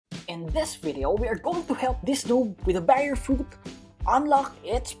In this video, we are going to help this noob with a barrier fruit unlock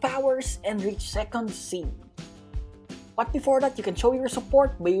its powers and reach second C. But before that, you can show your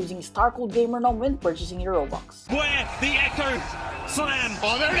support by using Star Code GamerNom when purchasing your Roblox. Where the echo slam.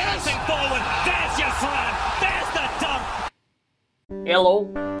 Oh, there it is! Forward. There's your slam. There's the dunk. Hello,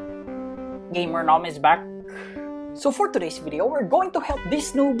 GamerNom is back. So for today's video, we're going to help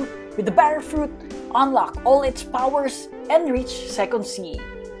this noob with the barrier fruit unlock all its powers and reach second C.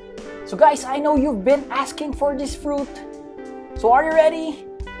 So guys, I know you've been asking for this fruit. So are you ready?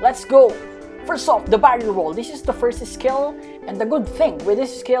 Let's go! First off, the barrier wall. This is the first skill, and the good thing with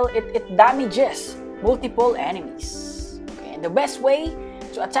this skill, it damages multiple enemies. Okay, and the best way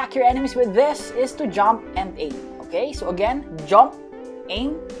to attack your enemies with this is to jump and aim. Okay, so again, jump,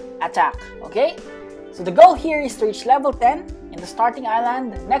 aim, attack. Okay, so the goal here is to reach level 10 in the starting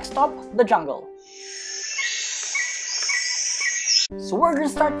island. Next stop, the jungle. So we're gonna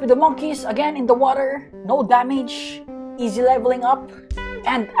start with the monkeys again in the water, no damage, easy leveling up.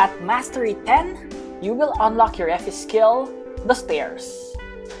 And at Mastery 10, you will unlock your FE skill, the stairs.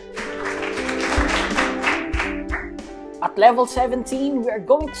 At level 17, we are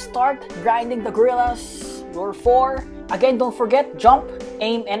going to start grinding the gorillas, lure 4. Again, don't forget, jump,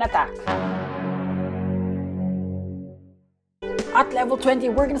 aim, and attack. At level 20,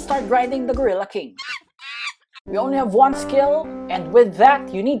 we're gonna start grinding the Gorilla King. We only have one skill, and with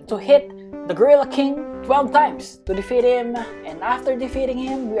that, you need to hit the Gorilla King 12 times to defeat him. And after defeating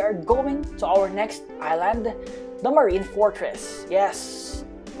him, we are going to our next island, the Marine Fortress. Yes,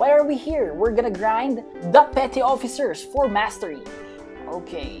 why are we here? We're gonna grind the petty officers for mastery.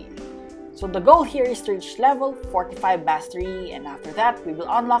 Okay, so the goal here is to reach level 45 mastery, and after that, we will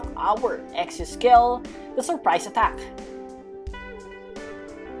unlock our X skill, the surprise attack.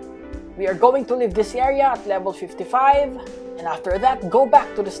 We are going to leave this area at level 55, and after that, go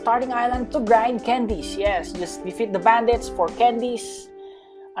back to the starting island to grind candies. Yes, just defeat the bandits for candies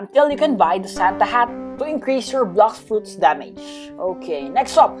until you can buy the Santa hat to increase your BLOXFRUITS damage. Okay,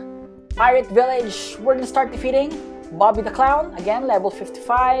 next up, Pirate Village. We're gonna start defeating Bobby the Clown, again level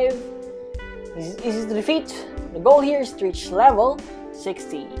 55. Easy to defeat. The goal here is to reach level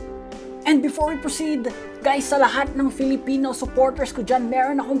 60. And before we proceed, guys, sa lahat ng Filipino supporters ko dyan,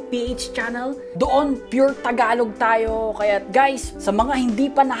 meron akong PH channel. Doon, pure Tagalog tayo. Kaya guys, sa mga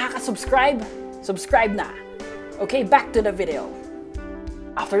hindi pa nakaka-subscribe, subscribe na. Okay, back to the video.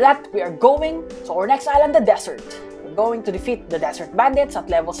 After that, we are going to our next island, the desert. We're going to defeat the desert bandits at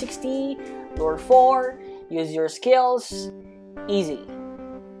level 60, lure 4, use your skills, easy.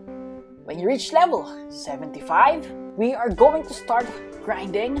 When you reach level 75, we are going to start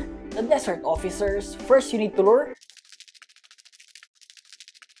grinding the desert officers. First, you need to lure.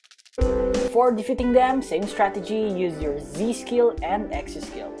 Before defeating them, same strategy, use your Z skill and X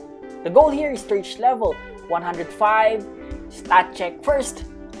skill. The goal here is to reach level 105. Stat check first,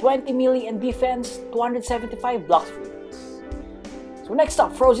 20 melee and defense, 275 BLOXFRUITS. So next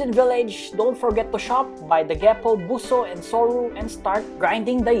up, Frozen Village. Don't forget to shop, buy the Geppo, Buso, and Soru, and start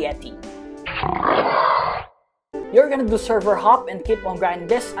grinding the Yeti. You're gonna do server hop and keep on grinding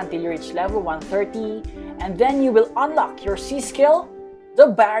this until you reach level 130, and then you will unlock your C skill,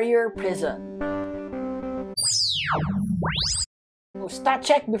 the Barrier Prison. So stat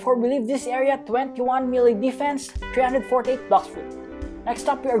check before we leave this area, 21 melee defense, 348 BLOXFRUIT. Next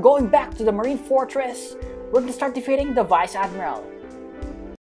up, we are going back to the Marine Fortress. We're gonna start defeating the Vice Admiral.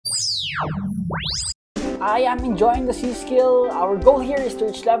 I am enjoying the C skill. Our goal here is to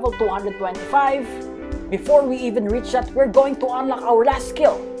reach level 225. Before we even reach that, we're going to unlock our last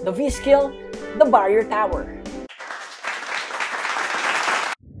skill, the V skill, the Barrier Tower.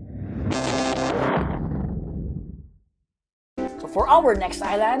 So for our next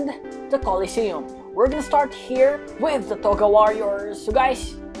island, the Coliseum. We're gonna start here with the Toga Warriors. So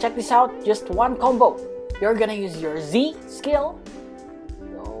guys, check this out, just one combo. You're gonna use your Z skill,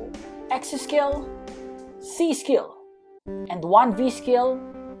 X skill, C skill, and one V skill,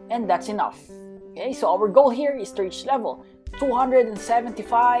 and that's enough. Okay, so our goal here is to reach level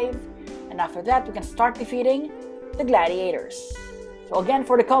 275, and after that, we can start defeating the gladiators. So again,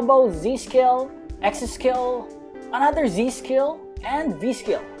 for the combo, Z skill, X skill, another Z skill, and V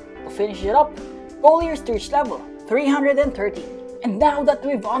skill. To finish it up, goal here is to reach level 330. And now that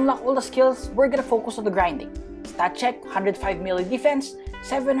we've unlocked all the skills, we're gonna focus on the grinding. Stat check, 105 melee defense,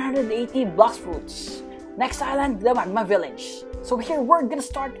 780 BLOXFRUITS. Next island, the Magma Village. So here we're gonna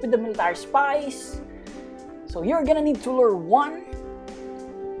start with the military spies. So you're gonna need to lure 1,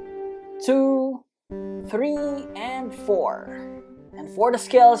 2, 3, and 4. And for the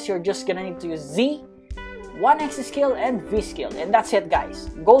skills, you're just gonna need to use Z, 1 X skill and V skill, and that's it guys.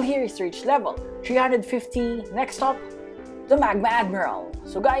 Goal here is to reach level 350. Next up, the Magma Admiral.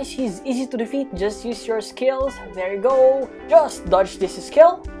 So guys, he's easy to defeat, just use your skills. There you go, just dodge this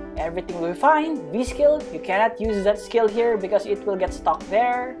skill, everything will be fine. V skill, you cannot use that skill here because it will get stuck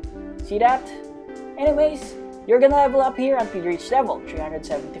there. See that? Anyways, you're gonna level up here until you reach level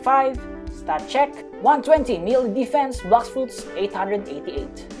 375. Stat check, 120 melee defense, BLOXFRUITS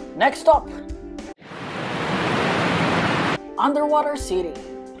 888. Next up, Underwater City.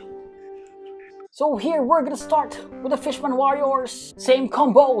 So here we're gonna start with the Fishman Warriors. Same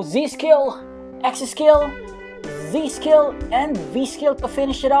combo, Z skill, X skill, Z skill, and V skill to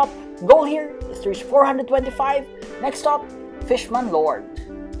finish it up. Goal here is to reach 425. Next up, Fishman Lord.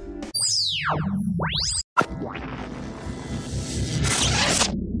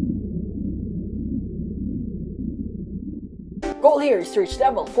 Goal here is to reach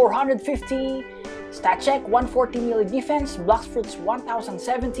level 450. Stat check, 140 melee defense, BLOXFRUITS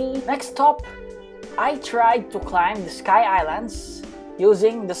 1070. Next up, I tried to climb the Sky Islands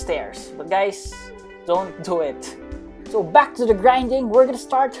using the stairs, but guys, don't do it. So back to the grinding, we're gonna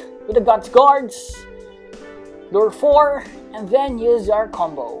start with the God's Guards, lure 4, and then use our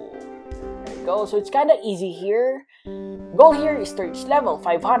combo. There you go, so it's kinda easy here. Goal here is to reach level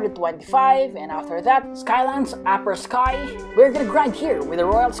 525, and after that, Skylands Upper Sky. We're gonna grind here with the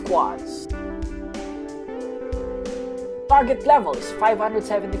Royal Squads. Target level is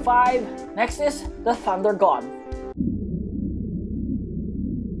 575. Next is the Thunder God.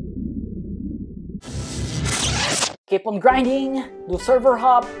 Keep on grinding, do server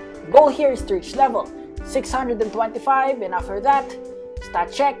hop. Goal here is to reach level 625, and after that,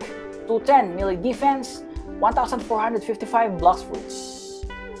 stat check, 210 melee defense, 1455 BLOXFRUITS.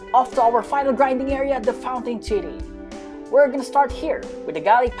 Off to our final grinding area, the Fountain City. We're gonna start here with the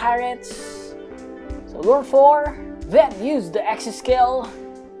Galley Pirates. So lure 4, then use the X skill.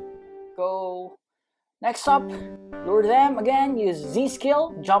 Go. Next up, lure them again, use Z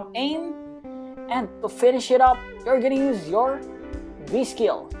skill, jump aim. And to finish it up, you're gonna use your V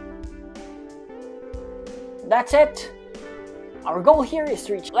skill. That's it. Our goal here is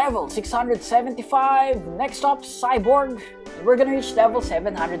to reach level 675. Next up, Cyborg. And we're gonna reach level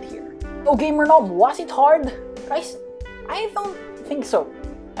 700 here. So GamerNom, was it hard? Guys, I don't think so.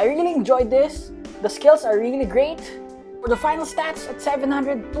 I really enjoyed this. The skills are really great. For the final stats at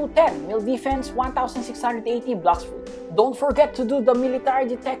 700, 210 melee defense, 1680 BLOXFRUITS. Don't forget to do the military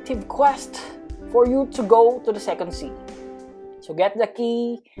detective quest for you to go to the second sea. So get the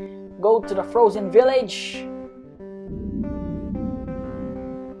key, go to the frozen village,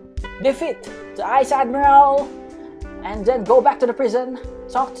 defeat the Ice Admiral, and then go back to the prison,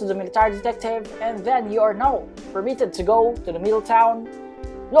 talk to the military detective, and then you are now permitted to go to the middle town,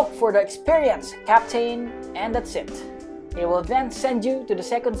 look for the experienced captain, and that's it. He will then send you to the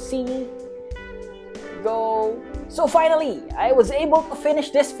second sea. Go. So finally, I was able to finish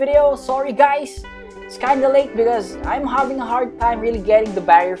this video. Sorry guys, it's kinda late because I'm having a hard time really getting the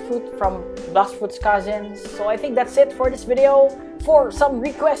barrier fruit from BLOXFRUITS cousins. So I think that's it for this video. For some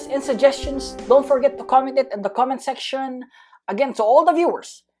requests and suggestions, don't forget to comment it in the comment section. Again, to all the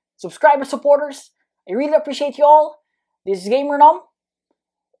viewers, subscribers, supporters, I really appreciate you all. This is GamerNom,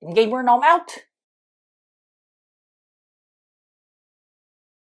 and GamerNom out.